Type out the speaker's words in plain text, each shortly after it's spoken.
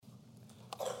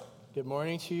Good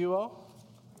morning to you all,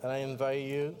 and I invite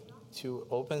you to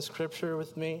open scripture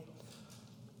with me,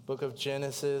 book of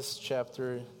Genesis,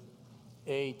 chapter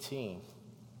 18.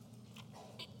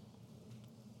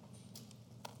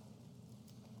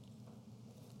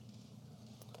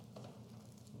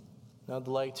 I'd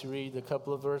like to read a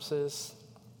couple of verses,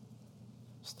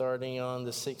 starting on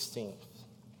the 16th.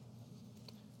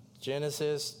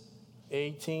 Genesis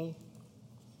 18,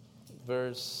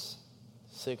 verse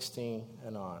 16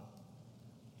 and on.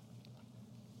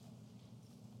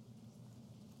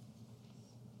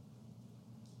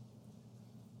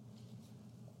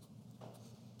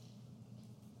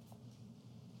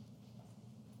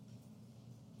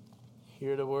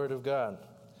 Hear the word of God.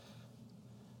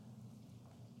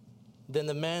 Then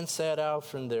the man set out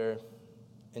from there,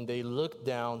 and they looked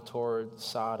down toward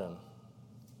Sodom.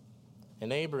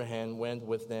 And Abraham went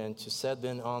with them to set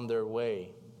them on their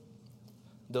way.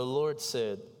 The Lord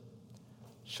said,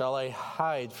 "Shall I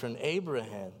hide from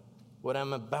Abraham what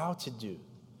I'm about to do,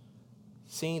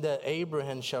 seeing that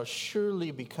Abraham shall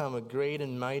surely become a great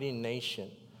and mighty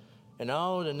nation, and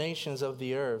all the nations of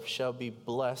the earth shall be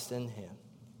blessed in him?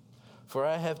 For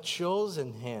I have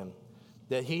chosen him,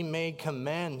 that he may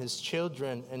command his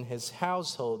children and his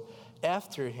household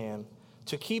after him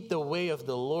to keep the way of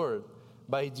the Lord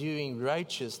by doing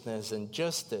righteousness and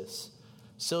justice,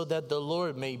 so that the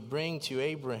Lord may bring to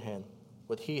Abraham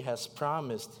what he has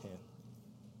promised him."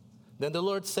 Then the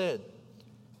Lord said,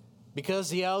 "Because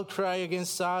the outcry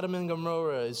against Sodom and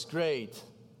Gomorrah is great,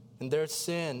 and their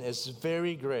sin is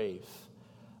very grave,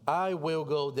 I will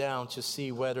go down to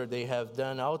see whether they have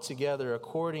done altogether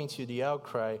according to the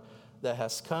outcry that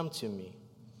has come to me.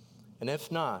 And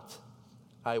if not,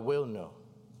 I will know."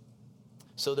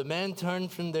 So the man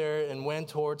turned from there and went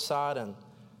toward Sodom,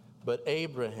 but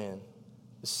Abraham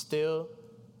still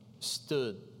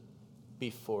stood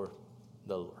before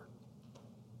the Lord.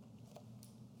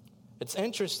 It's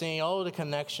interesting, all the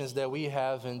connections that we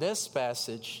have in this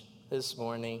passage this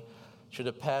morning to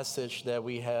the passage that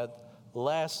we had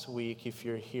last week, if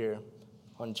you're here,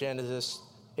 on Genesis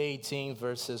 18,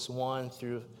 verses 1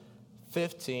 through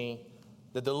 15,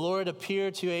 that the Lord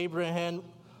appeared to Abraham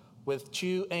with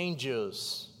two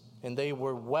angels, and they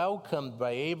were welcomed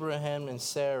by Abraham and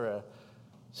Sarah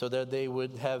so that they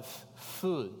would have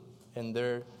food in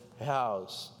their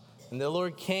house. And the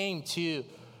Lord came to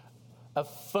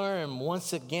affirm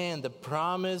once again the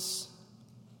promise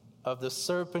of the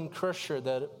serpent crusher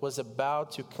that was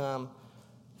about to come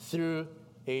through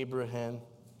Abraham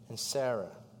and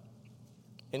Sarah.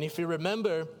 And if you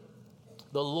remember,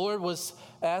 the Lord was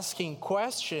asking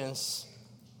questions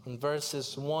in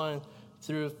verses 1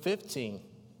 through 15.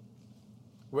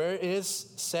 "Where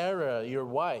is Sarah, your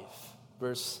wife?"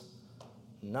 Verse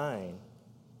 9.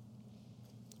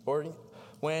 Or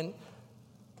when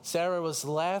Sarah was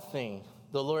laughing,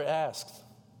 the Lord asked,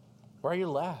 "Why are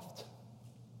you laughed?"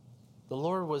 The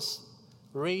Lord was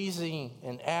raising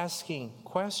and asking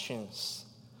questions.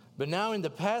 But now in the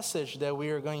passage that we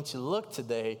are going to look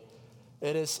today,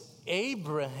 it is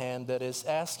Abraham that is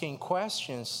asking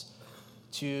questions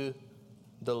to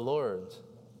the Lord.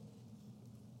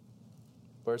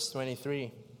 Verse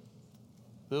 23,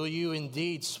 "Will you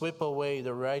indeed sweep away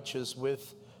the righteous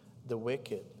with the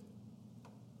wicked?"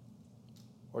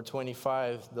 Or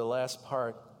 25, the last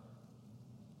part,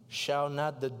 "Shall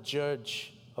not the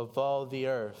judge of all the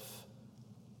earth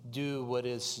do what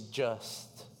is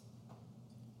just?"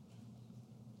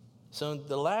 So in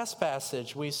the last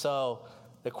passage, we saw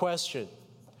the question,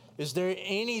 is there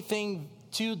anything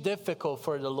too difficult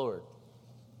for the Lord?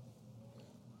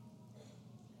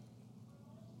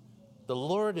 The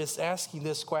Lord is asking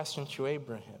this question to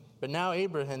Abraham. But now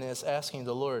Abraham is asking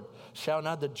the Lord, shall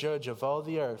not the judge of all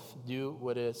the earth do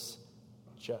what is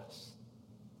just?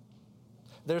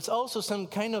 There's also some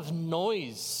kind of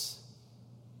noise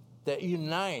that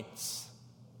unites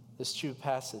these two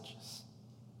passages.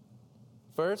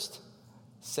 First,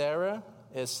 Sarah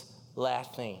is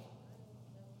laughing.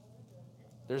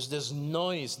 There's this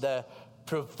noise that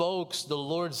provokes the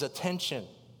Lord's attention.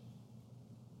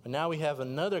 But now we have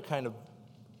another kind of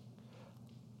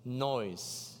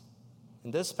noise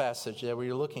in this passage that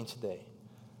we're looking today.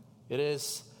 It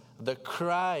is the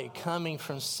cry coming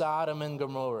from Sodom and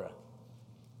Gomorrah.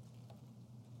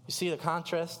 You see the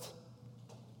contrast?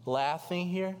 Laughing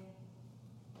here,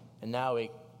 and now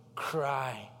a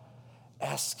cry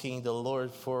asking the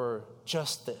Lord for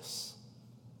justice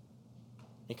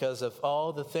because of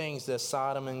all the things that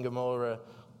Sodom and Gomorrah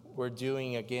were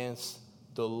doing against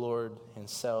the Lord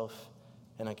himself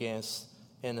and against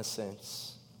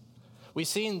innocents. We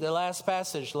see in the last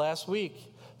passage last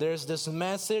week, there's this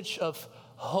message of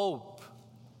hope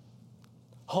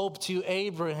hope to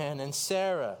Abraham and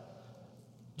Sarah,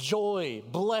 joy,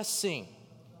 blessing.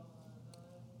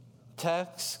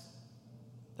 Text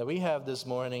that we have this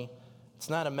morning, it's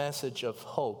not a message of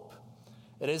hope.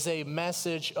 It is a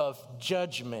message of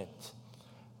judgment,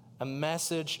 a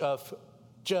message of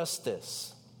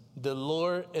justice. The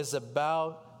Lord is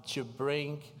about to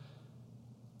bring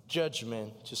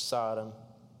judgment to Sodom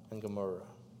and Gomorrah.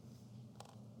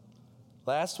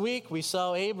 Last week we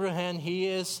saw Abraham. He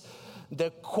is the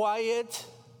quiet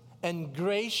and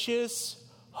gracious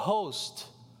host,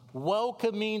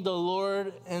 welcoming the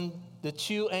Lord and the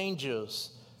two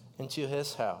angels into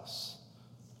his house.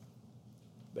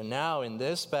 But now in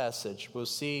this passage, we'll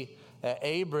see that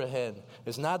Abraham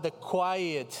is not the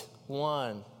quiet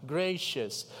one,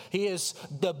 gracious. He is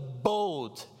the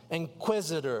bold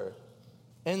inquisitor,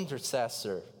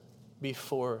 intercessor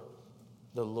before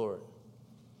the Lord.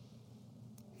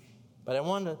 But I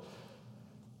want to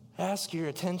ask your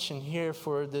attention here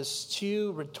for these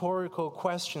two rhetorical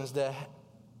questions that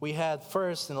we had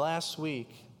first and last week.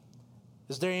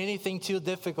 Is there anything too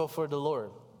difficult for the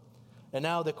Lord? And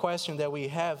now the question that we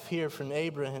have here from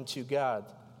Abraham to God.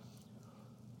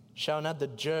 Shall not the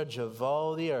judge of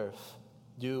all the earth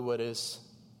do what is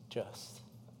just?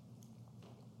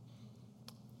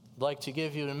 I'd like to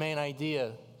give you the main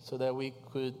idea so that we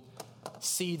could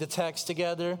see the text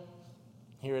together.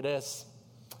 Here it is.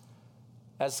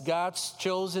 As God's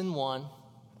chosen one,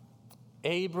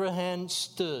 Abraham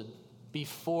stood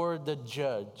before the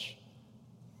judge,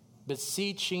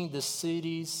 beseeching the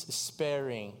city's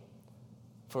sparing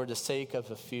for the sake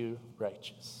of a few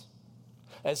righteous.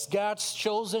 As God's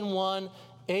chosen one,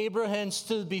 Abraham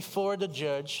stood before the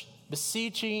judge,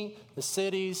 beseeching the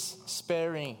city's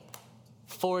sparing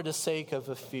for the sake of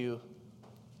a few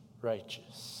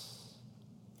righteous.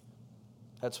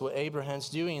 That's what Abraham's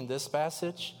doing in this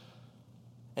passage.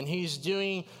 And he's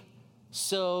doing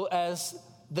so as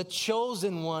the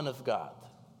chosen one of God.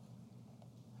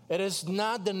 It is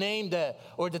not the name that,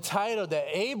 or the title that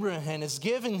Abraham is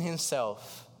giving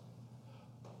himself.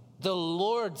 The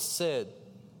Lord said,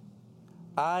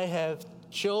 I have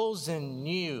chosen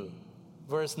you.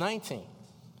 Verse 19.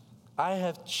 I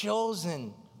have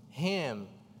chosen him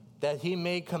that he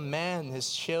may command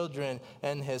his children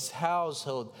and his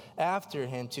household after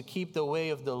him to keep the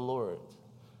way of the Lord.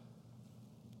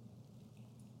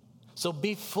 So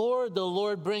before the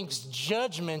Lord brings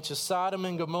judgment to Sodom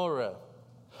and Gomorrah,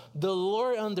 the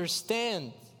Lord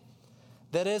understands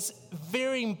that it's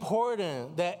very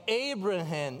important that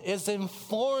Abraham is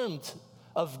informed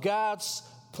of God's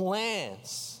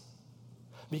plans.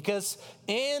 Because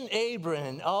in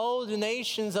Abraham, all the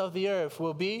nations of the earth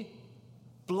will be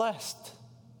blessed.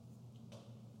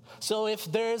 So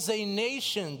if there's a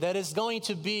nation that is going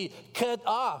to be cut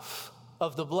off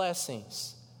of the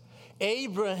blessings,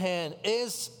 Abraham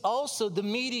is also the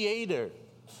mediator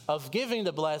of giving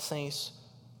the blessings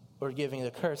or giving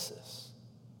the curses.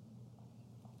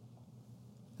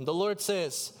 And the Lord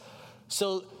says,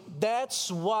 so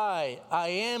that's why I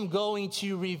am going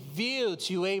to reveal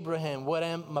to Abraham what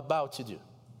I'm about to do.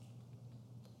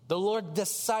 The Lord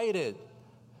decided,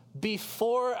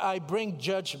 before I bring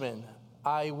judgment,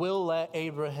 I will let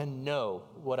Abraham know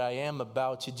what I am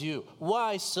about to do.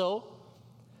 Why so?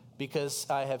 Because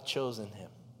I have chosen him.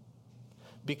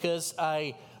 Because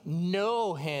I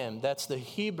know him. That's the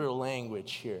Hebrew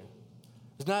language here.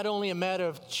 It's not only a matter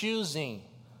of choosing.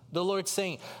 The Lord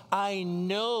saying, I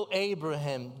know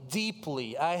Abraham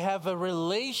deeply. I have a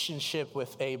relationship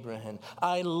with Abraham.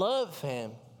 I love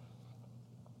him.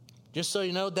 Just so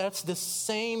you know, that's the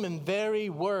same and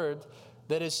very word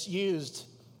that is used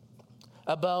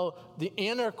about the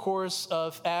intercourse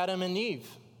of Adam and Eve.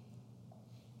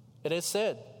 It is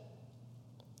said,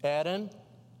 Adam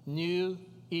knew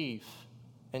Eve,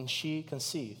 and she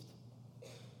conceived.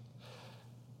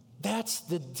 That's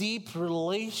the deep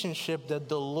relationship that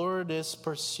the Lord is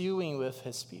pursuing with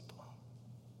his people.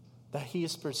 That he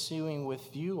is pursuing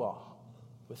with you all,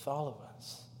 with all of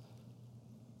us.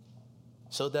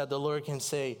 So that the Lord can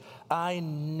say, I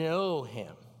know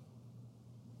him.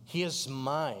 He is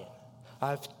mine.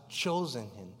 I've chosen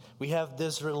him. We have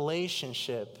this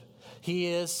relationship. He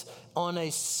is on a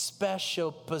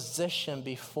special position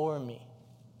before me.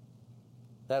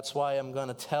 That's why I'm going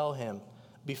to tell him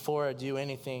before I do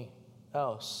anything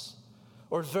else.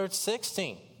 Or verse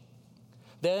 16.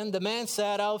 Then the man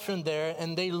set out from there,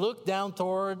 and they looked down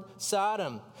toward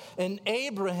Sodom. And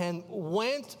Abraham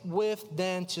went with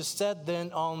them to set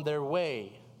them on their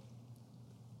way.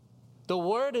 The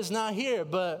word is not here,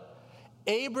 but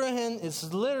Abraham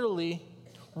is literally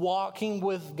walking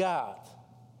with God.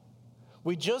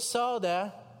 We just saw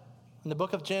that in the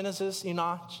book of Genesis,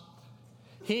 Enoch,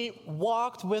 he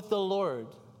walked with the Lord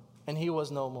and he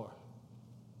was no more.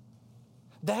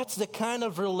 That's the kind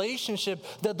of relationship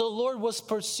that the Lord was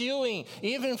pursuing,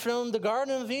 even from the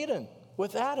Garden of Eden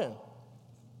with Adam.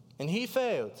 And he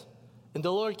failed. And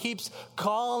the Lord keeps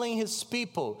calling his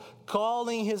people,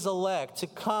 calling his elect to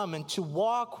come and to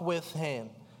walk with him.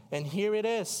 And here it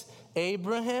is.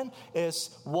 Abraham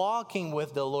is walking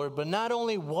with the Lord, but not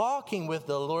only walking with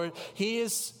the Lord, he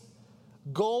is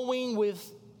going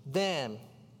with them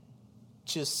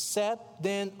to set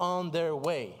them on their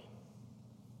way.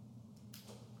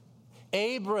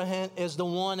 Abraham is the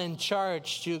one in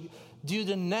charge to do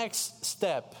the next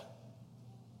step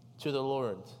to the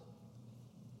Lord.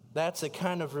 That's the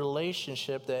kind of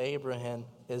relationship that Abraham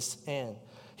is in.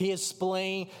 He is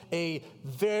playing a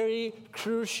very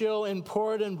crucial,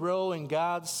 important role in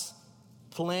God's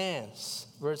plans.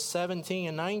 Verse 17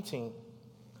 and 19.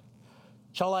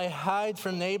 Shall I hide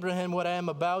from Abraham what I am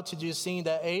about to do, seeing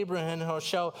that Abraham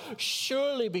shall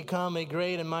surely become a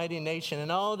great and mighty nation,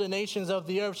 and all the nations of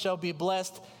the earth shall be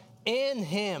blessed in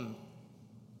him.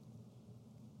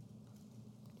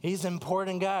 He's an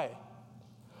important guy.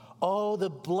 All the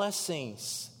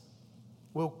blessings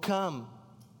will come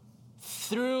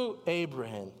through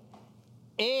Abraham,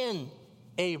 in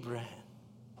Abraham.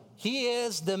 He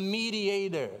is the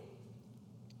mediator.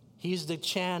 He's the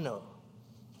channel.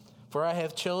 For I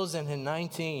have chosen in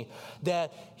 19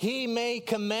 that he may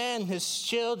command his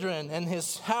children and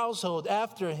his household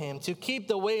after him to keep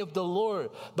the way of the Lord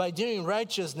by doing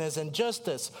righteousness and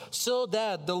justice, so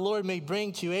that the Lord may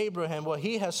bring to Abraham what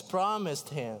he has promised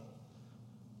him.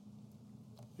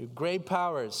 With great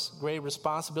powers, great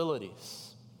responsibilities.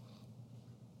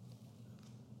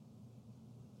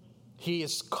 He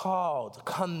is called,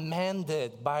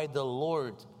 commanded by the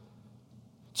Lord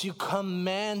to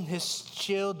command his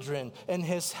children and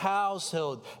his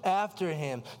household after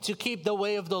him to keep the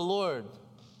way of the Lord.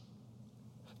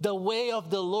 The way of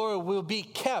the Lord will be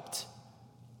kept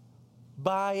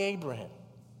by Abraham.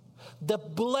 The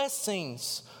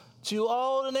blessings to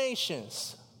all the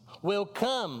nations will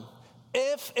come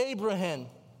if Abraham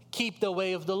keep the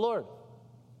way of the Lord.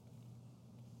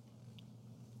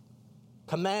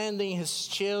 Commanding his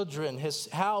children, his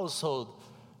household.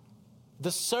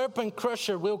 The serpent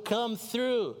crusher will come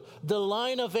through the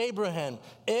line of Abraham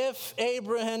if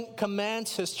Abraham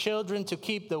commands his children to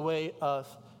keep the way of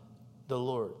the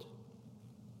Lord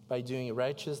by doing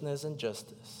righteousness and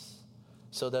justice,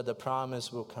 so that the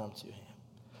promise will come to him.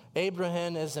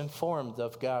 Abraham is informed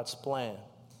of God's plan.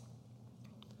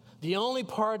 The only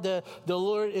part that the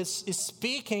Lord is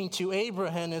speaking to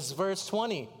Abraham is verse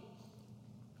 20.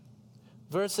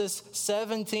 Verses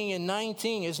 17 and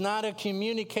 19 is not a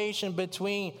communication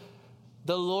between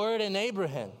the Lord and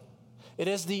Abraham. It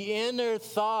is the inner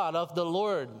thought of the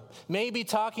Lord. Maybe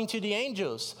talking to the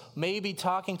angels, maybe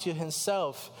talking to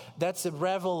himself. That's a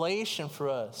revelation for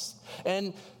us.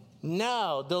 And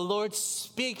now the Lord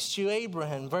speaks to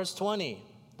Abraham. Verse 20,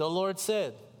 the Lord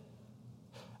said,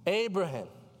 Abraham,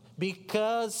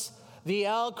 because the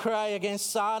outcry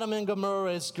against Sodom and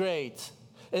Gomorrah is great,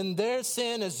 and their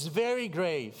sin is very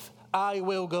grave, I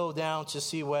will go down to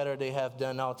see whether they have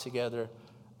done altogether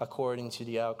according to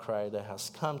the outcry that has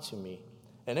come to me.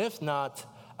 And if not,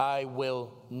 I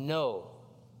will know.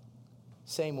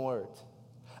 Same word.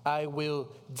 I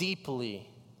will deeply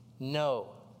know.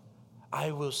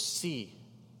 I will see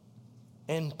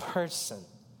in person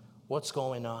what's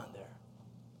going on there.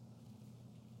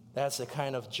 That's the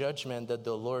kind of judgment that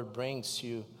the Lord brings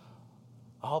to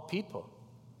all people.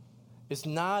 It's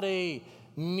not a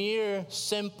mere,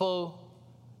 simple,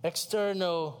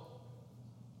 external,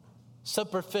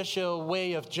 superficial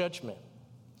way of judgment.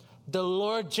 The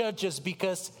Lord judges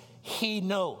because he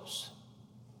knows.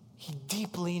 He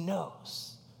deeply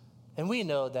knows. And we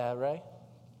know that, right?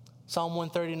 Psalm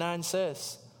 139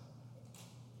 says,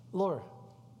 Lord,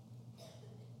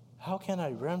 how can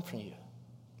I run from you?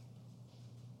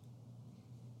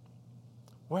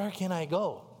 Where can I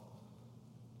go?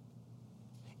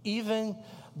 Even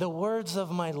the words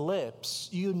of my lips,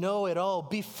 you know it all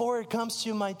before it comes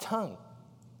to my tongue.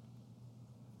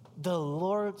 The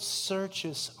Lord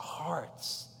searches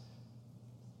hearts.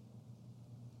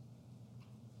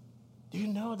 Do you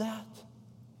know that?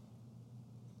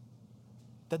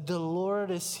 That the Lord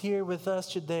is here with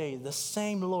us today, the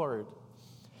same Lord.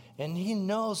 And he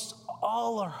knows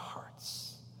all our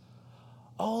hearts,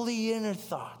 all the inner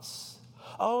thoughts,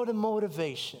 all the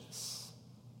motivations.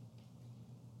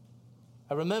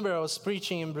 I remember I was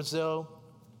preaching in Brazil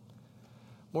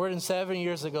more than 7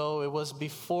 years ago. It was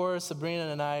before Sabrina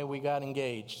and we got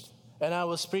engaged. And I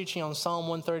was preaching on Psalm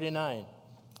 139.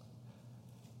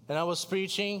 And I was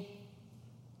preaching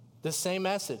the same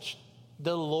message.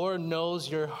 The Lord knows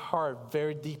your heart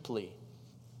very deeply.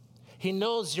 He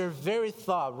knows your very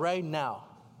thought right now.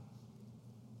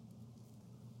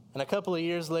 And a couple of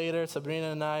years later,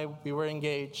 Sabrina and I, we were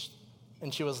engaged.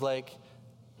 And she was like,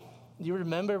 do you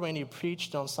remember when you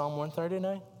preached on Psalm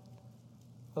 139? I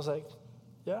was like,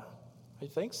 yeah, I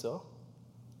think so.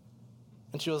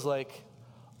 And she was like,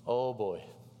 oh boy,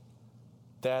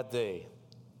 that day,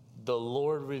 the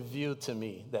Lord revealed to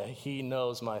me that he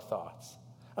knows my thoughts.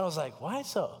 I was like, why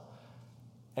so?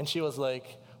 And she was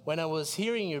like, when I was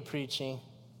hearing you preaching,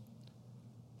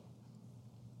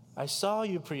 I saw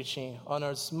you preaching on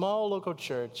our small local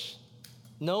church,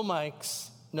 no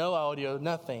mics, no audio,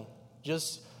 nothing,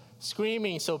 just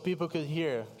screaming so people could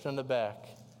hear from the back.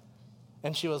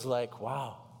 And she was like,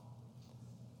 wow,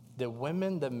 the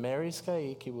women that marries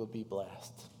Caique will be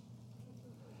blessed.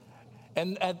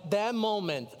 And at that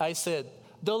moment, I said,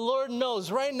 the Lord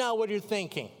knows right now what you're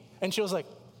thinking. And she was like,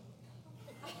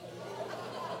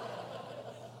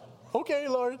 okay,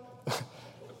 Lord.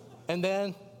 And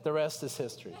then the rest is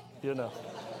history, you know.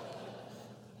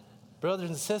 Brothers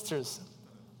and sisters,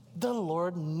 the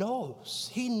Lord knows.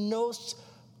 He knows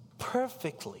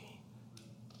perfectly.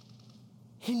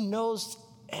 He knows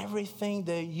everything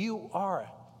that you are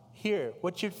here,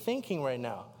 what you're thinking right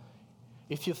now.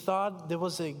 If you thought there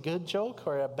was a good joke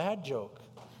or a bad joke,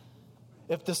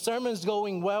 if the sermon's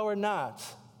going well or not,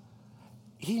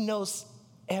 he knows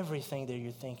everything that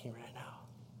you're thinking right now.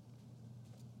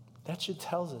 That should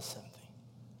tell us something.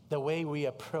 The way we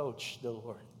approach the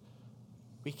Lord.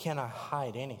 We cannot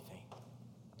hide anything,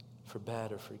 for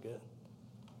bad or for good.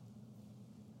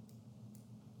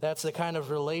 That's the kind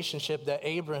of relationship that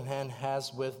Abraham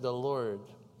has with the Lord.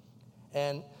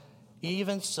 And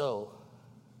even so,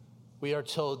 we are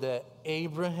told that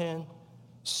Abraham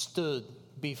stood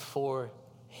before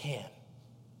him.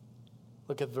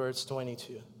 Look at verse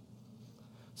 22.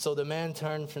 So the man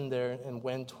turned from there and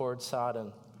went toward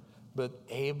Sodom. But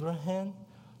Abraham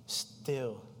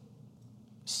still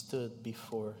stood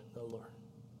before the Lord.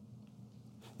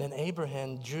 Then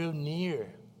Abraham drew near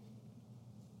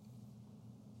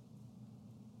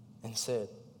and said,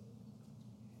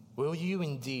 will you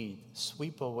indeed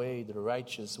sweep away the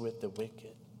righteous with the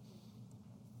wicked?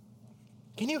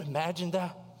 Can you imagine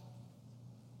that?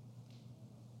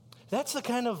 That's the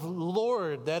kind of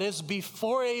Lord that is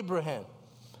before Abraham.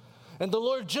 And the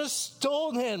Lord just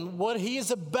told him what he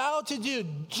is about to do,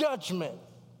 judgment.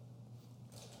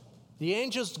 The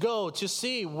angels go to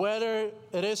see whether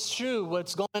it is true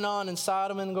what's going on in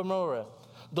Sodom and Gomorrah.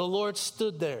 The Lord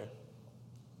stood there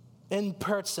in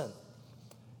person,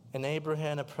 and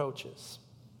Abraham approaches.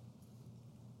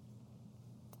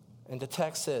 And the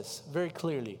text says very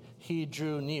clearly, he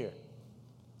drew near.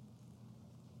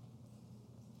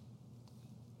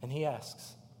 And he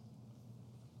asks,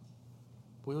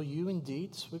 will you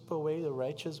indeed sweep away the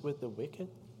righteous with the wicked?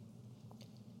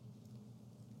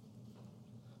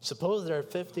 Suppose there are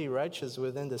 50 righteous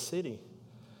within the city.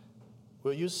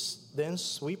 Will you then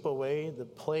sweep away the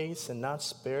place and not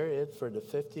spare it for the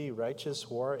 50 righteous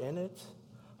who are in it?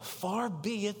 Far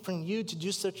be it from you to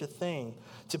do such a thing,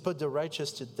 to put the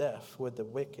righteous to death with the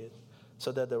wicked,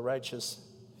 so that the righteous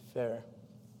fare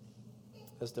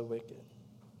as the wicked.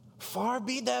 Far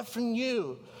be that from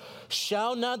you.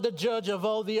 Shall not the judge of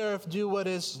all the earth do what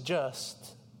is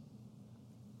just?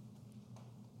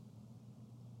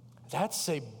 That's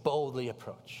a boldly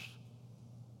approach.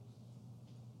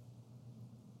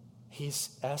 He's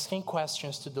asking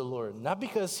questions to the Lord, not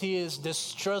because he is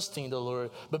distrusting the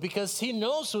Lord, but because he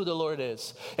knows who the Lord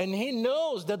is. And he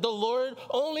knows that the Lord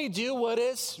only do what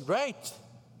is right.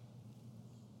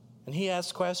 And he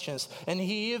asks questions, and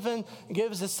he even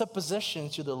gives a supposition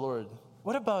to the Lord.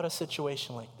 What about a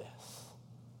situation like this?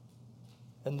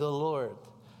 And the Lord,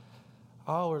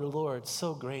 our Lord,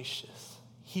 so gracious,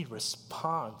 he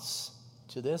responds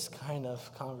to this kind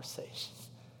of conversation.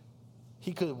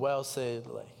 He could well say,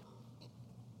 like,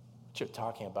 what you're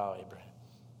talking about, Abraham?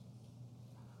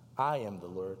 I am the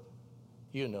Lord.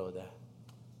 You know that.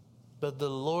 But the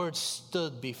Lord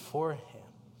stood before him.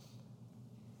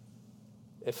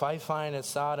 If I find in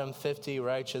Sodom 50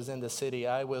 righteous in the city,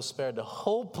 I will spare the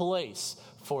whole place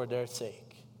for their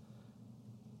sake.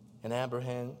 And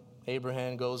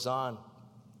Abraham goes on.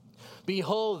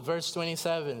 Behold, verse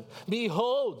 27,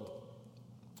 behold,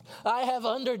 I have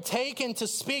undertaken to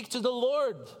speak to the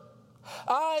Lord,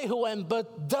 I who am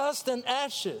but dust and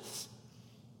ashes.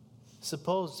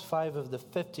 Suppose 5 of the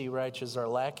 50 righteous are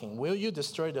lacking. Will you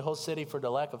destroy the whole city for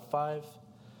the lack of 5?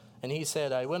 And he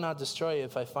said, I will not destroy it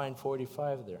if I find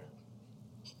 45 there.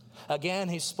 Again,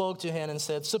 he spoke to him and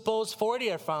said, suppose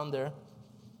 40 are found there.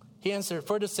 He answered,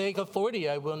 for the sake of 40,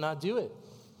 I will not do it.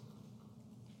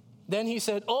 Then he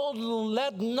said, oh,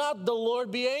 let not the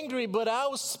Lord be angry, but I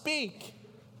will speak.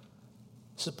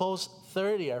 Suppose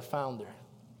 30 are found there.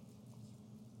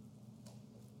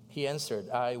 He answered,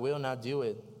 I will not do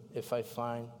it if I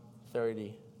find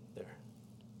 30 there.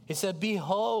 He said,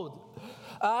 behold,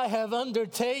 I have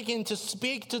undertaken to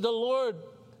speak to the Lord.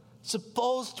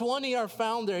 Suppose 20 are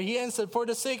found there. He answered, for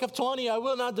the sake of 20, I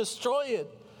will not destroy it.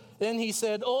 Then he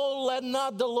said, oh, let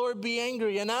not the Lord be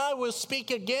angry, and I will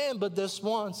speak again, but this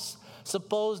once.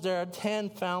 Suppose there are 10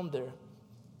 found there.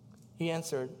 He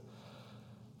answered,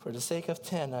 for the sake of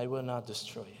 10, I will not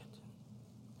destroy it.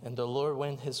 And the Lord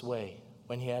went his way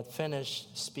when he had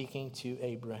finished speaking to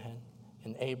Abraham,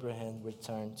 and Abraham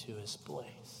returned to his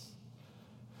place.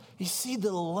 You see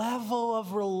the level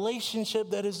of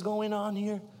relationship that is going on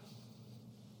here?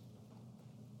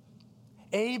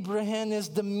 Abraham is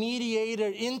the mediator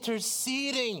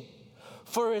interceding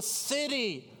for a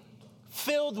city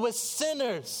filled with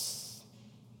sinners.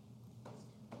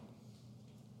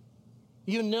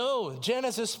 You know,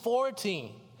 Genesis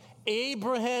 14,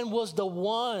 Abraham was the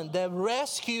one that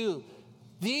rescued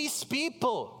these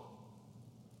people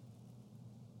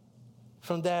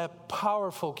from that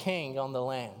powerful king on the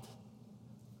land.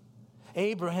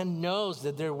 Abraham knows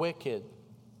that they're wicked,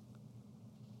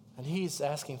 and he's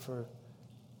asking for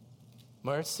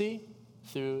mercy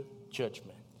through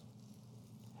judgment.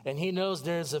 And he knows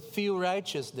there's a few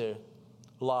righteous there,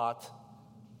 Lot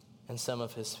and some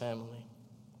of his family.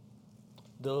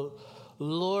 The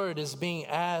Lord is being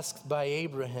asked by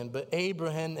Abraham, but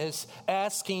Abraham is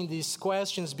asking these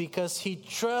questions because he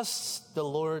trusts the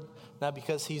Lord, not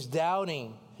because he's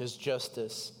doubting his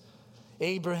justice.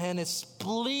 Abraham is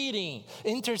pleading,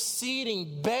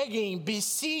 interceding, begging,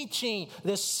 beseeching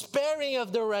the sparing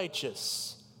of the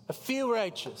righteous. A few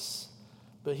righteous,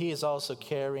 but he is also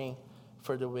caring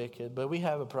for the wicked. But we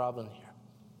have a problem here.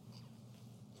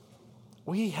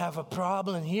 We have a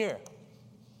problem here.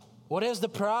 What is the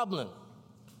problem?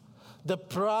 The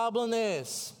problem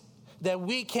is that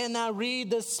we cannot read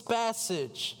this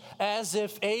passage as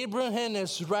if Abraham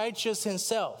is righteous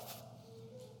himself.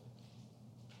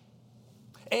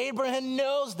 Abraham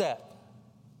knows that.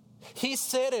 He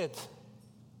said it.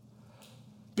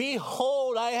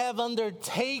 Behold, I have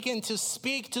undertaken to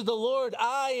speak to the Lord.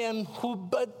 I am who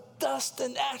but dust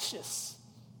and ashes.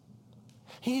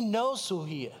 He knows who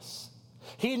he is.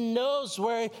 He knows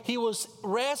where he was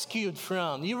rescued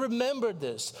from. You remember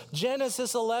this.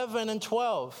 Genesis 11 and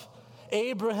 12.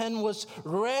 Abraham was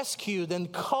rescued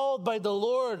and called by the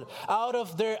Lord out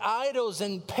of their idols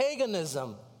and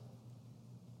paganism.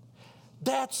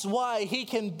 That's why he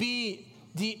can be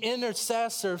the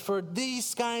intercessor for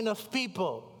these kind of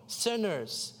people,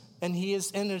 sinners, and he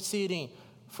is interceding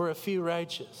for a few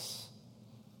righteous.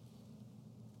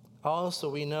 Also,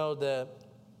 we know that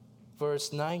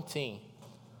verse 19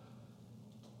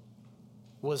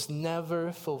 was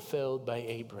never fulfilled by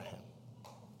Abraham.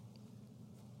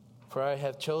 For I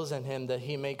have chosen him that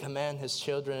he may command his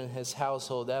children and his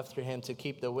household after him to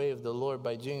keep the way of the Lord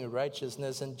by doing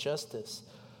righteousness and justice.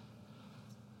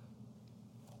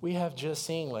 We have just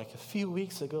seen, like a few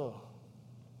weeks ago,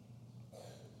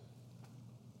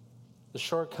 the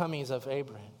shortcomings of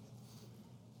Abraham.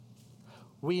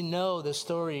 We know the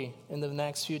story in the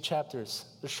next few chapters,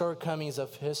 the shortcomings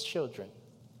of his children,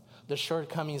 the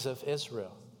shortcomings of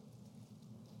Israel.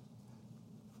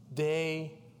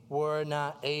 They were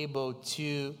not able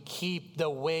to keep the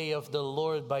way of the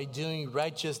Lord by doing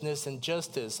righteousness and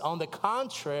justice. On the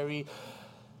contrary,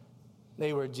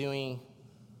 they were doing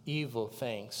evil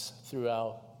things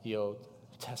throughout the Old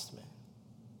Testament.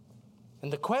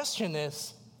 And the question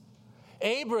is,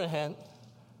 Abraham,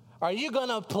 are you going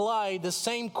to apply the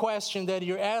same question that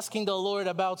you're asking the Lord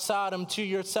about Sodom to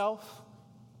yourself?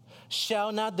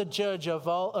 Shall not the judge of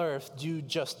all earth do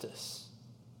justice?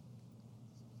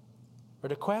 Or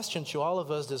the question to all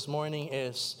of us this morning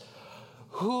is,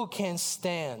 who can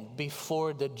stand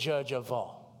before the judge of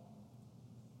all?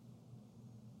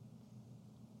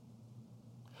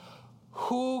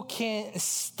 Who can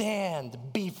stand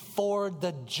before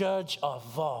the judge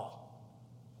of all?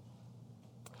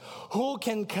 Who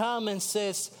can come and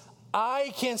says,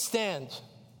 I can stand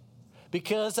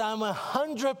because I'm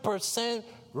 100%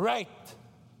 right?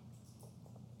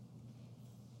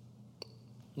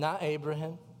 Not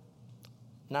Abraham,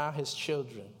 not his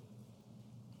children.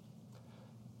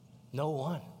 No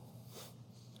one.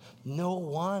 No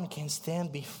one can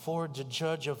stand before the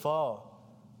judge of all.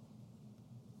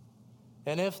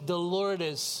 And if the Lord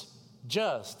is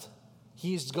just,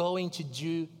 he's going to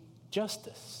do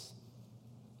justice.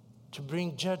 to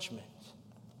bring judgment.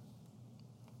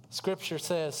 Scripture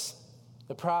says,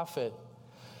 the prophet,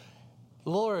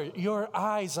 Lord, your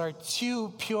eyes are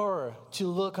too pure to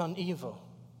look on evil.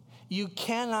 You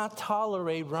cannot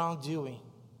tolerate wrongdoing.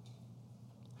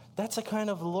 That's the kind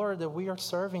of Lord that we are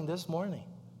serving this morning.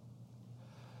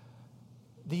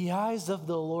 The eyes of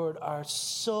the Lord are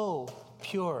so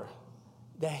pure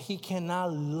that he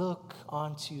cannot look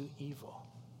onto evil.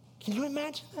 Can you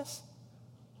imagine this?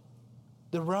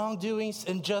 The wrongdoings,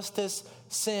 injustice,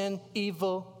 sin,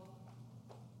 evil.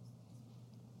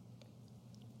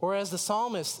 Or as the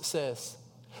psalmist says,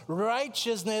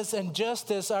 righteousness and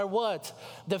justice are what?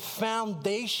 The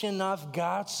foundation of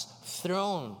God's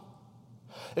throne.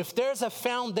 If there's a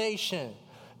foundation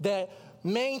that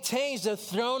maintains the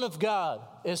throne of God,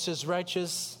 it's his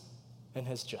righteousness and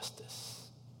his justice.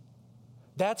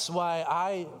 That's why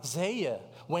Isaiah,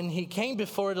 when he came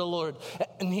before the Lord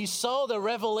and he saw the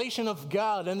revelation of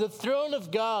God and the throne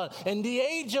of God and the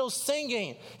angels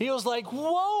singing, he was like,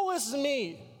 woe is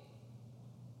me.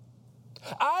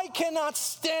 I cannot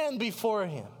stand before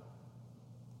him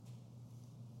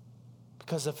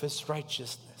because of his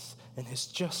righteousness and his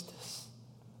justice.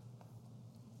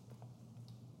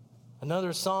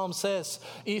 Another psalm says,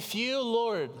 if you,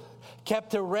 Lord,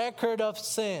 kept a record of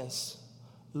sins,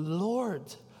 Lord,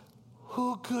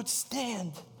 who could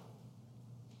stand?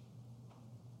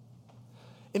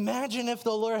 Imagine if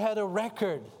the Lord had a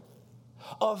record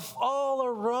of all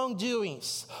our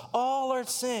wrongdoings, all our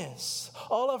sins,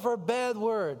 all of our bad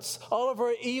words, all of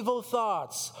our evil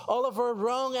thoughts, all of our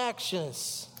wrong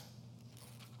actions.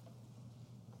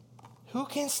 Who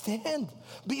can stand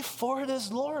before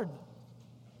this Lord?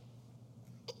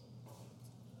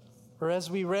 Or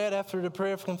as we read after the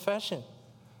prayer of confession,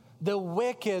 the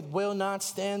wicked will not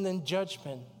stand in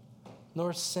judgment,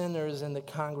 nor sinners in the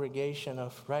congregation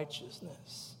of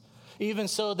righteousness. Even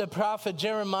so, the prophet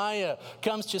Jeremiah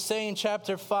comes to say in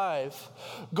chapter 5,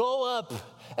 go up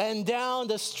and down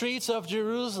the streets of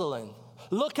Jerusalem.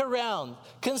 Look around,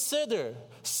 consider,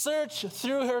 search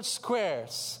through her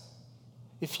squares.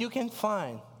 If you can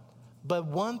find but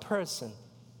one person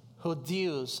who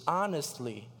deals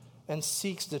honestly and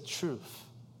seeks the truth,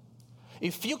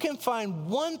 if you can find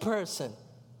one person,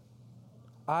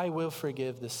 I will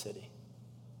forgive the city.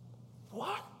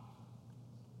 What?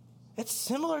 It's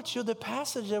similar to the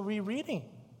passage that we're reading.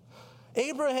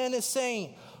 Abraham is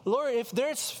saying, Lord, if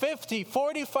there's 50,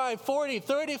 45, 40,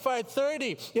 35,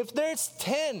 30, if there's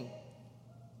 10,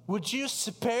 would you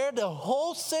spare the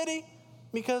whole city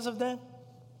because of that?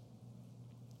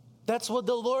 That's what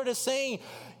the Lord is saying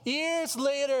years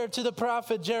later to the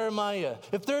prophet Jeremiah.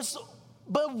 If there's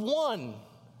but one,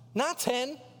 not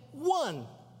 10, one,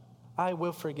 I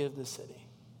will forgive the city.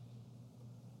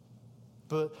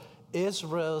 But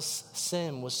Israel's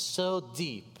sin was so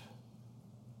deep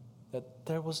that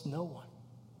there was no one.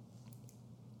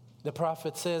 The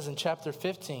prophet says in chapter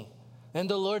 15, and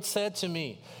the Lord said to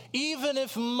me, even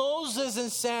if Moses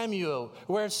and Samuel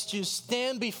were to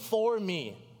stand before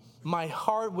me, my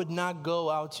heart would not go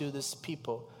out to this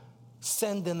people,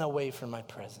 send them away from my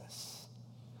presence.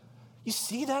 You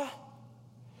see that?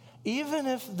 Even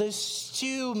if these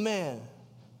two men,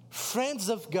 friends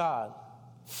of God,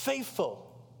 faithful,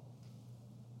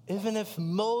 even if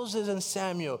Moses and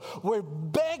Samuel were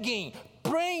begging,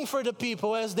 praying for the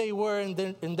people as they were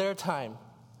in their time,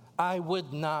 I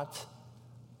would not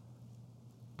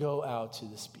go out to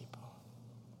these people.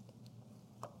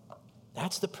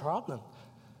 That's the problem.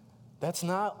 That's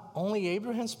not only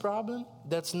Abraham's problem.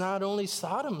 That's not only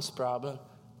Sodom's problem.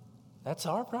 That's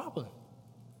our problem.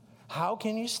 How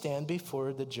can you stand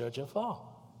before the judge of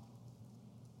all?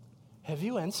 Have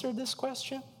you answered this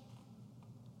question?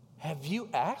 Have you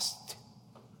asked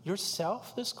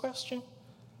yourself this question?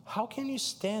 How can you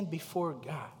stand before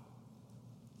God?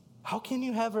 How can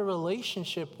you have a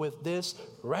relationship with this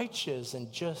righteous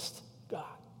and just God?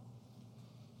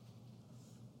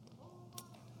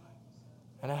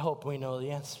 And I hope we know the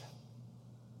answer.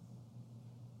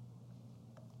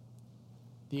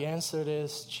 The answer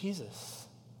is Jesus.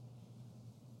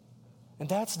 And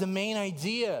that's the main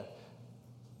idea.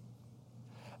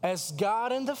 As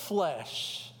God in the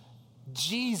flesh,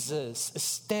 Jesus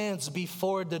stands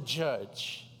before the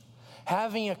judge,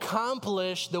 having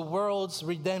accomplished the world's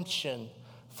redemption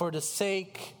for the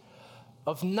sake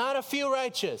of not a few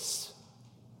righteous,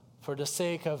 for the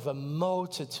sake of a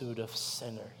multitude of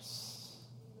sinners.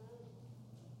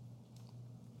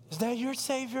 Is that your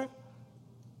Savior?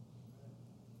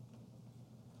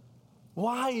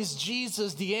 Why is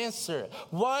Jesus the answer?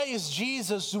 Why is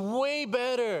Jesus way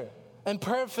better and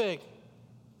perfect,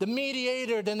 the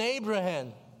mediator than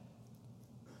Abraham?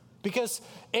 Because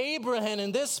Abraham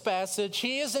in this passage,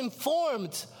 he is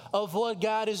informed of what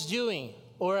God is doing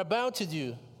or about to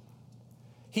do.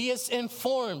 He is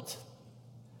informed.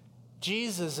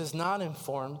 Jesus is not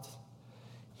informed.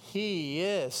 He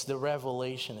is the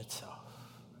revelation itself.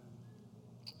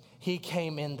 He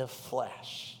came in the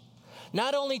flesh.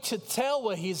 Not only to tell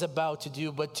what he's about to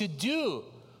do, but to do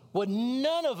what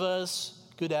none of us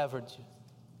could ever do.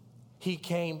 He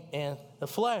came in the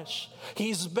flesh.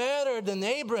 He's better than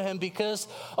Abraham because,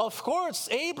 of course,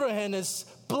 Abraham is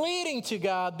pleading to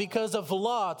God because of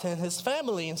Lot and his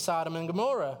family in Sodom and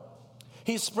Gomorrah.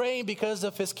 He's praying because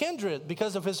of his kindred,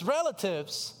 because of his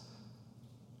relatives.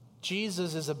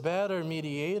 Jesus is a better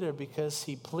mediator because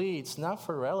he pleads not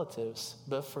for relatives,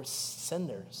 but for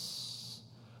sinners,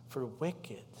 for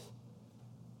wicked,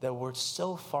 that were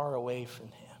so far away from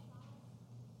him.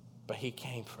 But he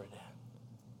came for them.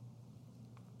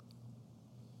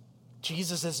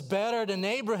 Jesus is better than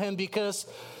Abraham because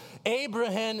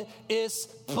Abraham is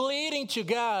pleading to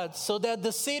God so that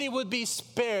the city would be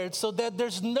spared, so that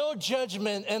there's no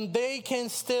judgment and they can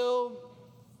still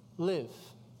live.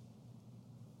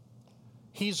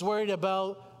 He's worried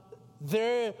about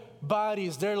their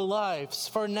bodies, their lives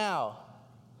for now.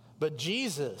 But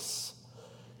Jesus,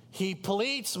 he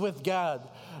pleads with God,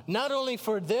 not only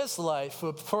for this life,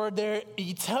 but for their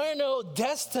eternal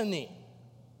destiny,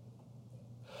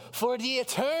 for the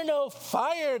eternal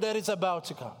fire that is about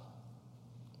to come.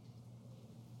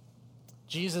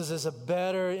 Jesus is a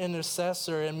better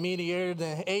intercessor and mediator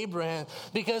than Abraham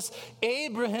because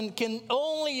Abraham can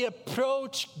only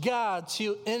approach God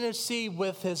to intercede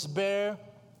with his bare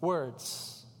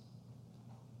words.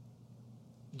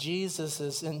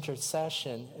 Jesus'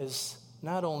 intercession is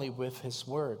not only with his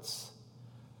words,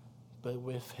 but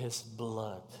with his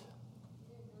blood.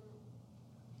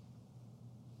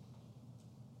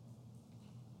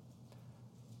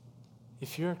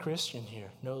 If you're a Christian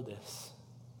here, know this.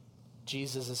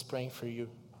 Jesus is praying for you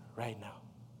right now.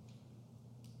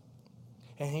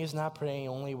 And he's not praying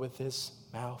only with his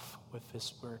mouth, with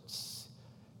his words.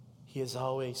 He is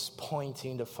always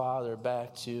pointing the Father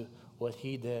back to what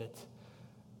he did,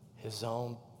 his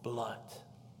own blood,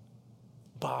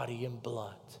 body and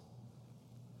blood.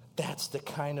 That's the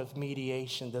kind of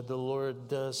mediation that the Lord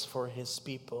does for his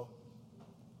people.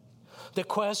 The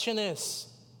question is,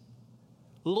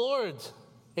 Lord,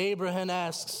 Abraham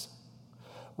asks,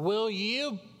 will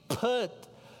you put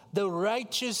the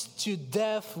righteous to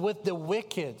death with the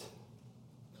wicked?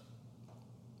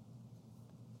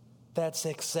 That's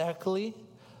exactly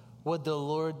what the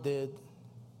Lord did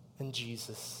in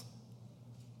Jesus.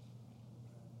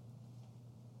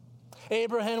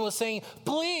 Abraham was saying,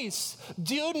 please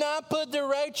do not put the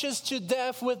righteous to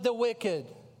death with the wicked.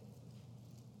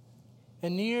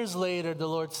 And years later, the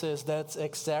Lord says, that's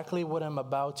exactly what I'm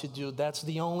about to do. That's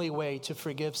the only way to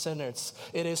forgive sinners.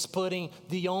 It is putting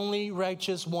the only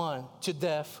righteous one to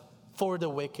death for the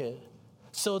wicked,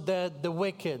 so that the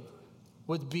wicked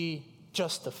would be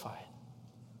justified.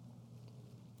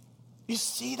 You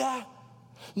see that?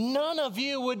 None of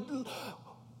you would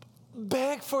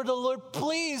beg for the Lord,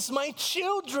 please, my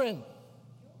children.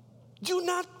 Do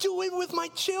not do it with my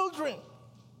children.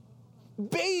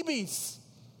 Babies.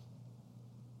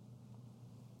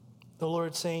 The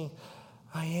Lord saying,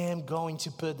 I am going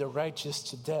to put the righteous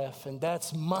to death, and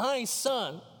that's my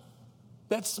son.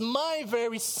 That's my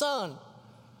very son,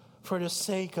 for the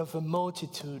sake of a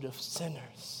multitude of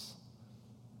sinners.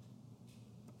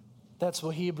 That's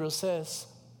what Hebrews says,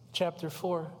 chapter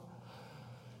 4.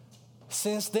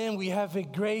 Since then we have a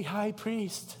great high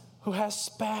priest who has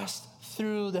passed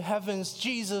through the heavens,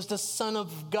 Jesus, the Son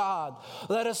of God.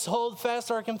 Let us hold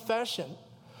fast our confession.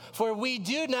 For we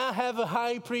do not have a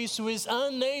high priest who is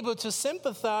unable to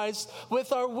sympathize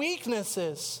with our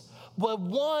weaknesses, but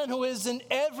one who is in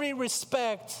every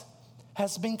respect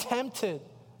has been tempted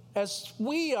as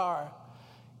we are,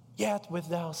 yet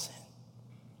without sin.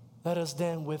 Let us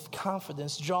then with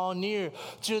confidence draw near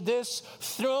to this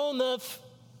throne of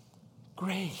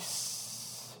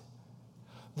grace,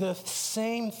 the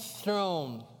same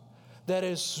throne that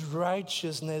is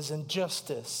righteousness and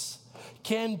justice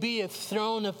can be a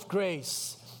throne of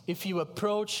grace if you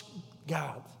approach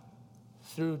God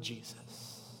through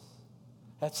Jesus.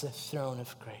 That's a throne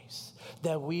of grace,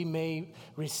 that we may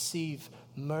receive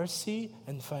mercy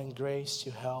and find grace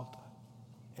to help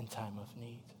in time of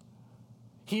need.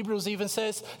 Hebrews even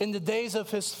says, in the days of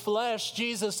his flesh,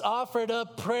 Jesus offered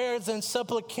up prayers and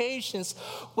supplications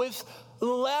with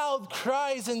loud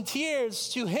cries and tears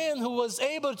to him who was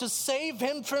able to save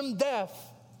him from death.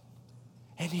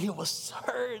 And he was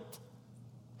heard.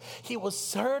 He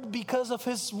was heard because of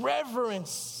his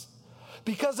reverence.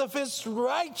 because of his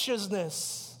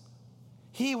righteousness,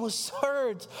 he was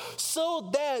heard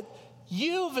so that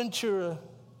you, Ventura,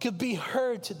 could be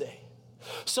heard today.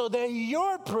 So that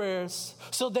your prayers,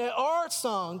 so that our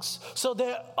songs, so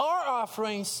that our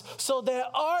offerings, so that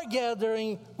our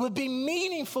gathering would be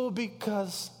meaningful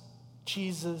because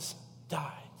Jesus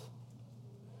died.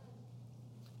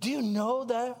 Do you know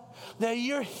that? That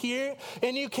you're here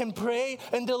and you can pray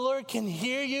and the Lord can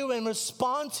hear you and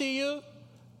respond to you?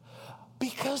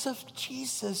 Because of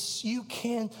Jesus, you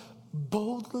can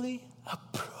boldly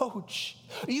approach.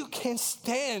 You can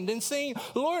stand and say,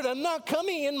 Lord, I'm not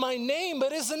coming in my name,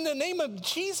 but it's in the name of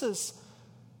Jesus.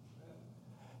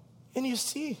 And you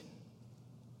see,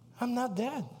 I'm not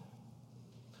dead.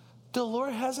 The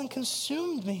Lord hasn't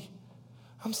consumed me.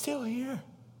 I'm still here.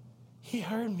 He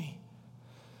heard me.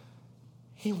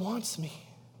 He wants me.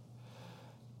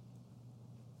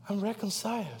 I'm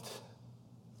reconciled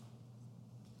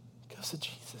because of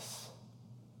Jesus.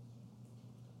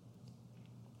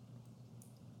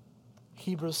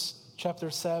 Hebrews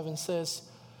chapter 7 says,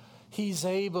 He's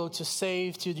able to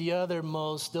save to the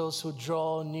uttermost those who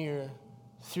draw near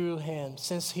through him,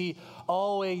 since he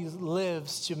always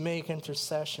lives to make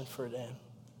intercession for them.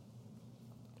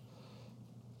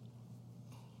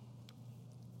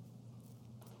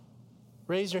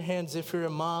 Raise your hands if you're a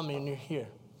mom and you're here.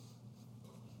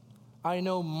 I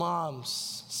know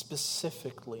moms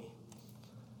specifically,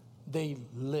 they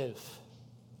live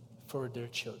for their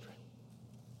children.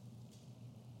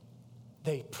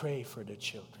 They pray for their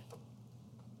children.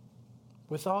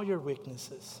 With all your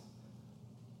weaknesses.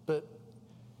 But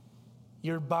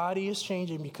your body is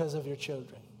changing because of your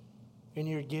children. And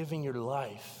you're giving your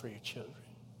life for your children.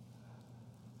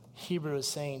 Hebrew is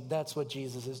saying that's what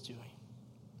Jesus is doing.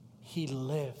 He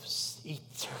lives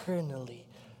eternally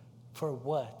for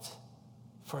what?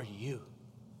 For you.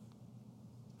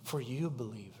 For you,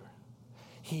 believer.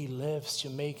 He lives to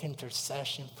make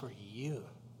intercession for you.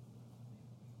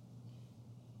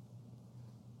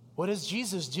 What is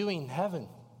Jesus doing in heaven?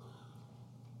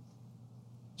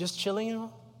 Just chilling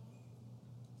out?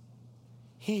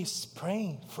 He's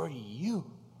praying for you.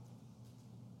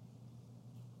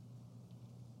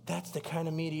 That's the kind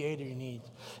of mediator you need.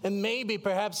 And maybe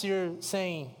perhaps you're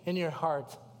saying in your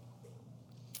heart,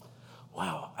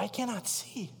 wow, I cannot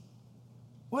see.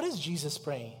 What is Jesus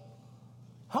praying?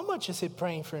 How much is he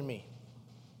praying for me?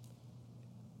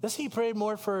 Does he pray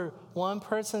more for one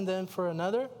person than for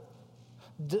another?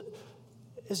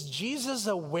 Is Jesus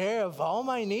aware of all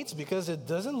my needs? Because it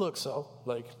doesn't look so.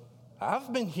 Like,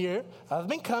 I've been here. I've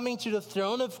been coming to the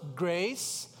throne of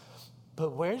grace.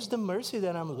 But where's the mercy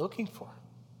that I'm looking for?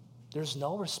 There's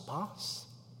no response.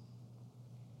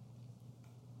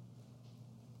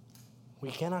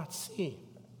 We cannot see,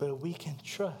 but we can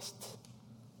trust.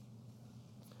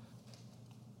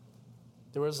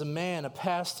 There was a man, a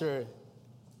pastor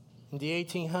in the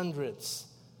 1800s,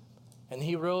 and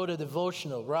he wrote a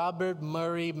devotional, Robert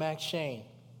Murray McCheyne.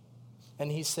 And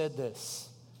he said this,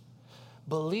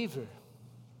 believer,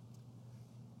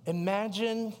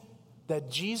 imagine that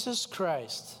Jesus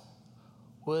Christ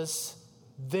was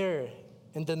there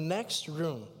in the next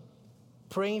room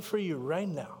praying for you right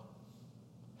now.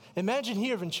 Imagine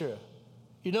here, Ventura.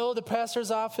 You know the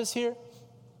pastor's office here?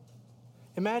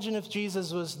 Imagine if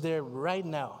Jesus was there right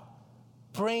now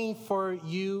praying for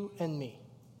you and me.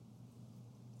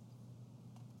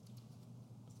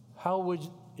 How would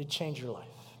it change your life?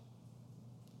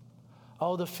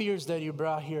 All the fears that you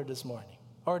brought here this morning,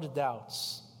 all the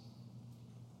doubts,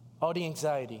 all the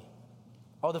anxiety,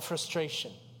 all the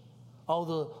frustration, all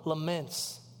the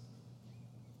laments,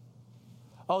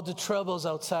 all the troubles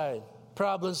outside,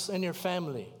 problems in your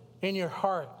family, in your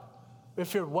heart,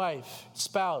 with your wife,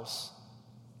 spouse.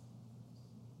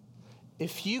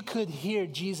 If you could hear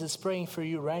Jesus praying for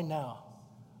you right now,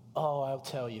 oh, I'll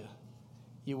tell you,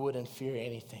 you wouldn't fear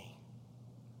anything.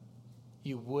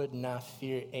 You would not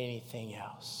fear anything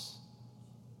else.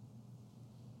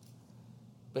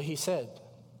 But he said,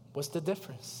 what's the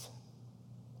difference?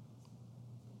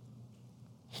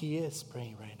 He is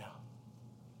praying right now.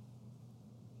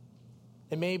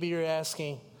 And maybe you're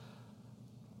asking,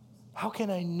 how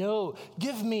can I know?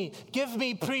 Give me,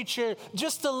 preacher,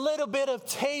 just a little bit of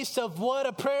taste of what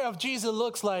a prayer of Jesus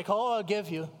looks like. Oh, I'll give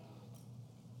you.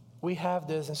 We have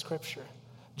this in Scripture.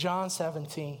 John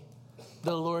 17,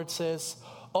 the Lord says,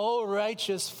 "O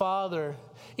righteous Father,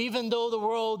 even though the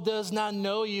world does not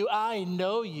know you, I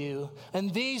know you.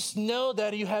 And these know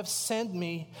that you have sent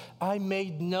me. I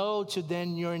made known to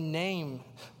them your name."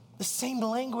 The same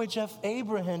language of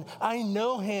Abraham. I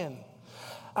know him.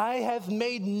 I have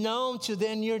made known to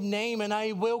them your name, and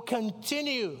I will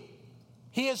continue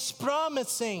He is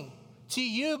promising to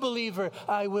you, believer,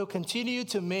 I will continue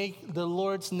to make the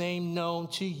Lord's name known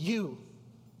to you,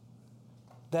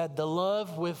 that the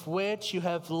love with which you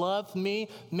have loved me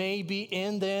may be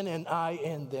in them and I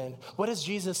in them. What is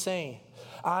Jesus saying?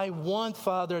 I want,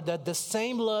 Father, that the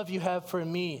same love you have for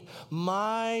me,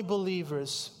 my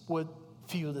believers would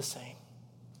feel the same.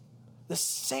 The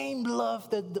same love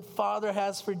that the Father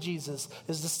has for Jesus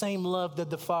is the same love that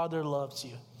the Father loves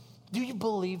you. Do you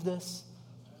believe this?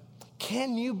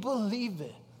 Can you believe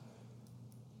it?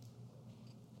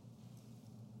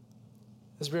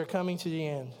 As we're coming to the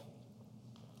end,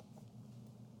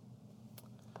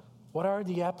 what are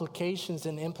the applications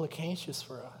and implications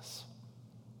for us?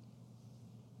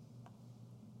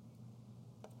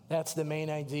 That's the main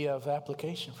idea of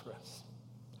application for us.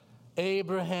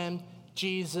 Abraham,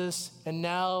 Jesus, and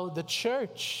now the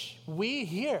church, we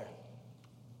here,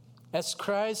 as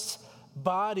Christ's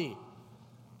body,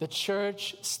 the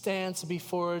church stands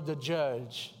before the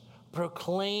judge,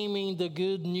 proclaiming the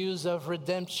good news of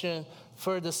redemption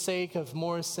for the sake of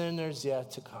more sinners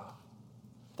yet to come.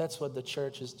 That's what the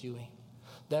church is doing.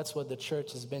 That's what the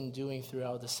church has been doing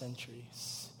throughout the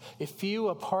centuries. If you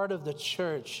are part of the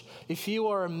church, if you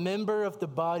are a member of the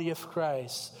body of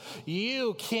Christ,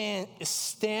 you can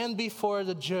stand before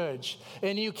the judge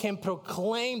and you can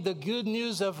proclaim the good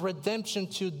news of redemption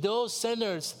to those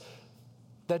sinners.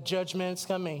 That judgment is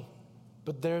coming,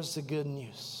 but there's the good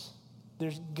news.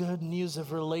 There's good news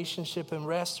of relationship and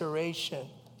restoration.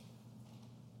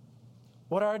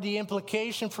 What are the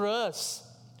implications for us?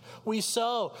 We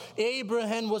saw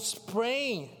Abraham was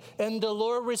praying and the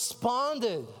Lord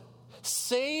responded,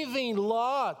 saving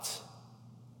Lot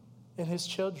and his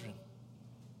children.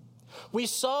 We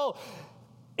saw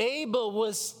Abel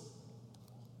was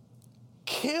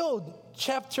killed,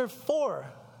 chapter 4.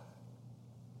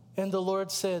 And the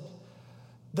Lord said,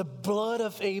 the blood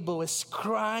of Abel is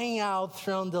crying out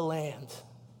from the land.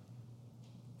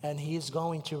 And he is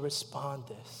going to respond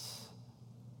this.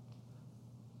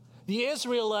 The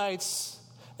Israelites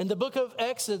in the book of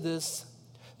Exodus,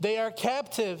 they are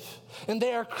captive and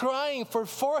they are crying for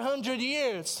 400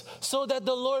 years so that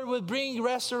the Lord would bring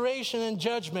restoration and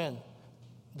judgment.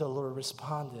 The Lord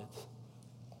responded.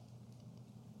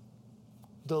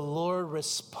 The Lord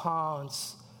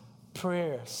responds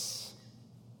prayers.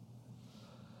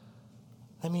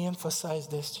 Let me emphasize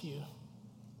this to you.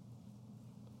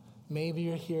 Maybe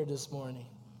you're here this morning.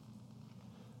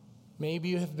 Maybe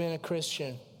you have been a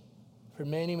Christian for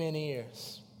many, many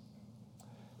years.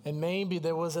 And maybe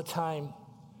there was a time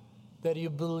that you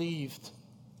believed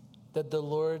that the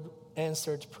Lord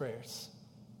answered prayers.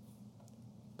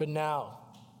 But now,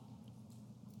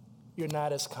 you're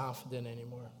not as confident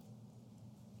anymore.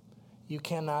 You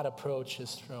cannot approach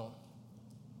his throne.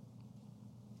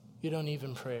 You don't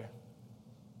even pray.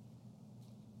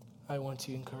 I want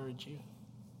to encourage you.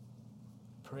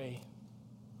 Pray.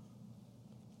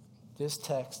 This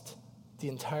text, the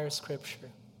entire scripture,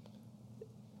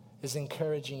 is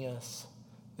encouraging us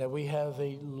that we have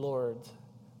a Lord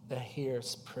that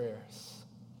hears prayers.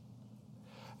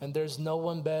 And there's no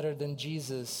one better than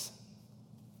Jesus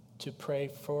to pray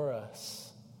for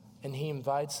us. And he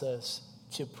invites us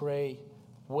to pray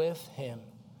with him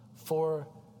for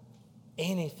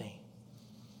anything.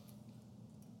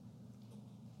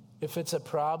 If it's a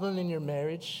problem in your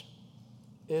marriage,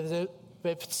 if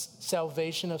it's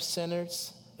salvation of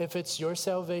sinners, if it's your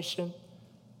salvation,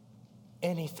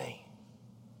 anything,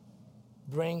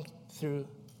 bring through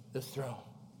the throne.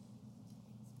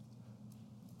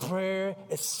 Prayer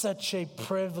is such a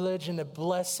privilege and a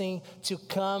blessing to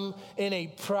come in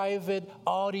a private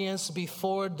audience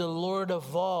before the Lord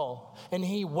of all. And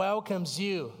he welcomes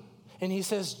you. And he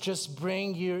says, just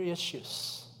bring your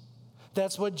issues.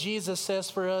 That's what Jesus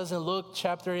says for us in Luke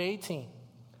chapter 18.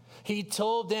 He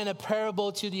told them a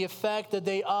parable to the effect that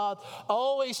they ought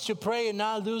always to pray and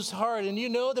not lose heart. And you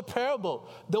know the parable,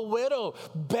 the widow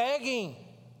begging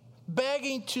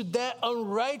to that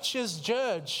unrighteous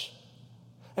judge.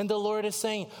 And the Lord is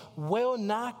saying, will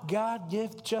not God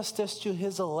give justice to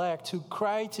his elect who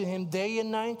cry to him day and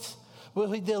night?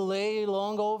 Will he delay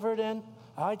long over them?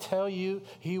 I tell you,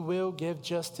 he will give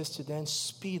justice to them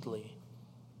speedily.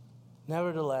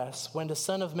 Nevertheless, when the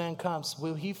Son of Man comes,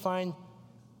 will he find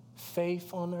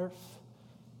faith on earth?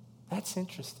 That's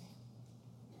interesting.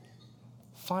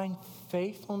 Find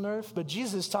faith on earth? But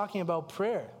Jesus is talking about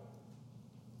prayer.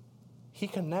 He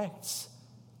connects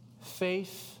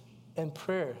faith and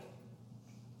prayer.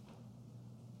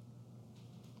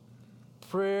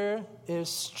 Prayer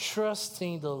is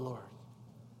trusting the Lord.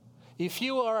 If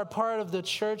you are a part of the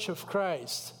church of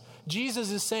Christ,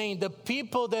 Jesus is saying, the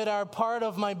people that are part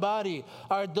of my body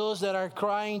are those that are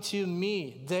crying to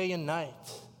me day and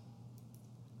night.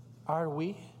 Are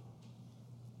we?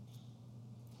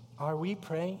 Are we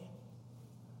praying?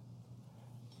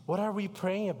 What are we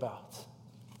praying about?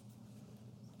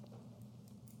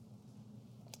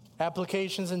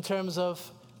 Applications in terms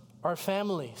of our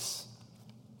families.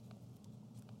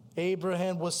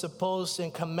 Abraham was supposed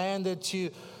and commanded to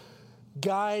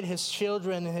guide his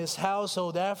children and his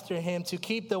household after him to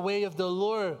keep the way of the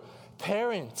Lord.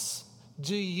 Parents,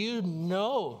 do you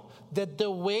know that the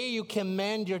way you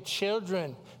command your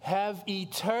children have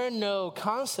eternal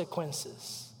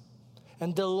consequences?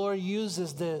 And the Lord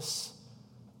uses this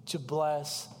to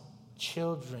bless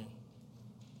children.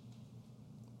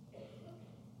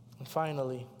 And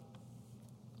finally,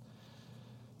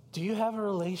 do you have a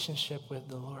relationship with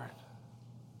the Lord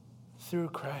through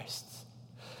Christ?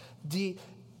 The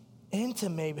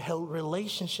intimate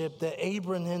relationship that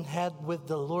Abraham had with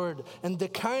the Lord, and the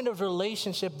kind of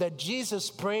relationship that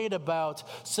Jesus prayed about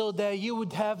so that you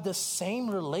would have the same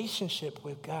relationship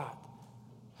with God.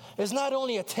 It's not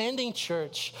only attending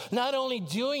church, not only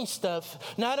doing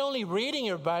stuff, not only reading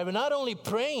your Bible, not only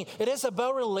praying. It is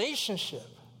about relationship.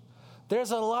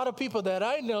 There's a lot of people that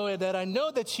I know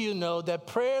that you know that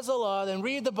prays a lot and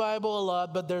read the Bible a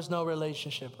lot, but there's no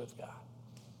relationship with God.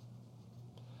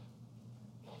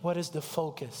 What is the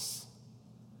focus?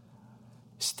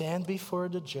 Stand before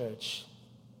the judge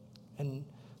and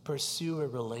pursue a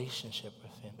relationship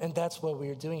with him. And that's what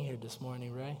we're doing here this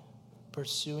morning, right?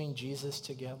 Pursuing Jesus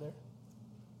together.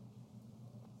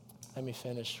 Let me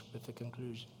finish with the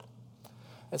conclusion.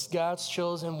 As God's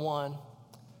chosen one,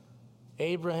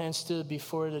 Abraham stood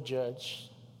before the judge,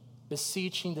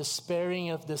 beseeching the sparing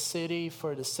of the city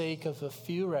for the sake of a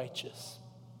few righteous.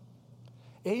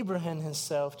 Abraham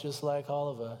himself, just like all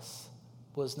of us,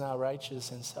 was not righteous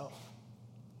himself.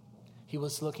 He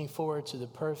was looking forward to the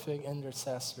perfect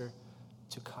intercessor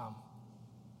to come.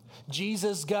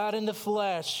 Jesus, God in the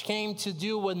flesh, came to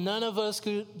do what none of us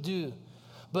could do,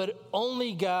 but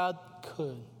only God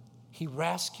could. He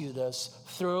rescued us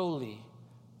thoroughly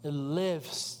and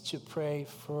lives to pray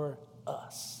for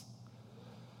us.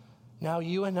 Now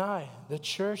you and I, the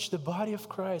church, the body of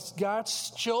Christ, God's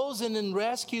chosen and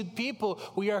rescued people,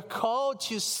 we are called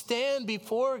to stand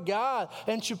before God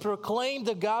and to proclaim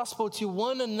the gospel to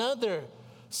one another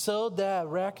so that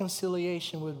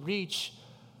reconciliation would reach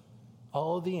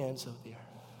all the ends of the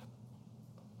earth.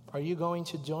 Are you going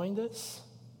to join this?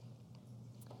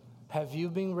 Have you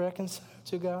been reconciled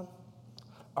to God?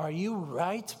 Are you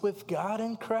right with God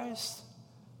in Christ?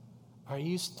 Are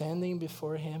you standing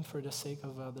before him for the sake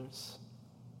of others?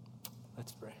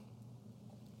 Let's pray.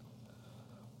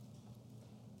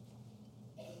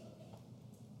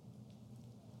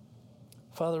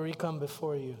 Father, we come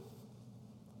before you,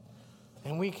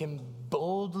 and we can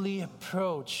boldly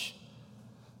approach,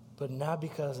 but not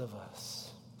because of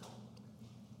us.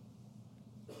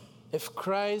 If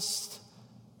Christ's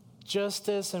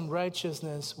justice and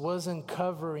righteousness wasn't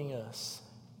covering us,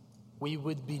 we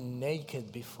would be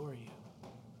naked before you.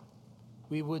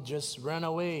 We would just run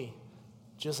away,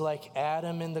 just like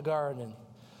Adam in the garden.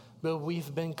 But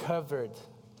we've been covered,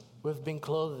 we've been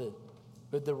clothed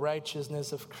with the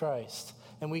righteousness of Christ,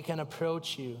 and we can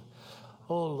approach you.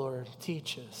 Oh Lord,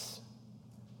 teach us.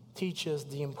 Teach us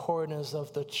the importance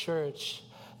of the church,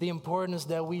 the importance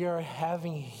that we are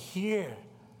having here.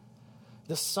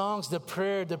 The songs, the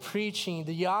prayer, the preaching,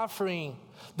 the offering,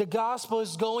 the gospel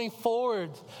is going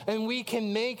forward, and we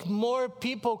can make more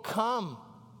people come.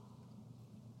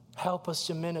 Help us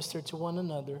to minister to one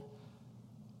another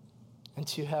and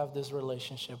to have this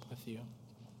relationship with you.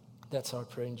 That's our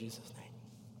prayer in Jesus'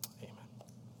 name.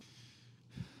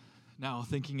 Amen. Now,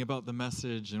 thinking about the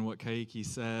message and what Caique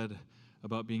said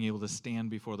about being able to stand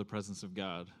before the presence of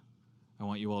God, I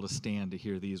want you all to stand to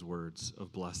hear these words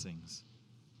of blessings.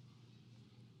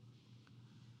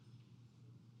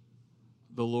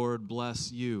 The Lord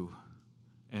bless you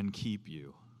and keep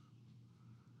you.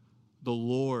 The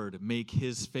Lord make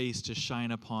his face to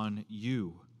shine upon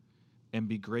you and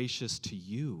be gracious to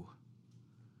you.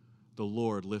 The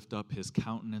Lord lift up his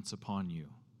countenance upon you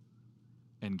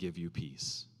and give you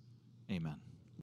peace. Amen.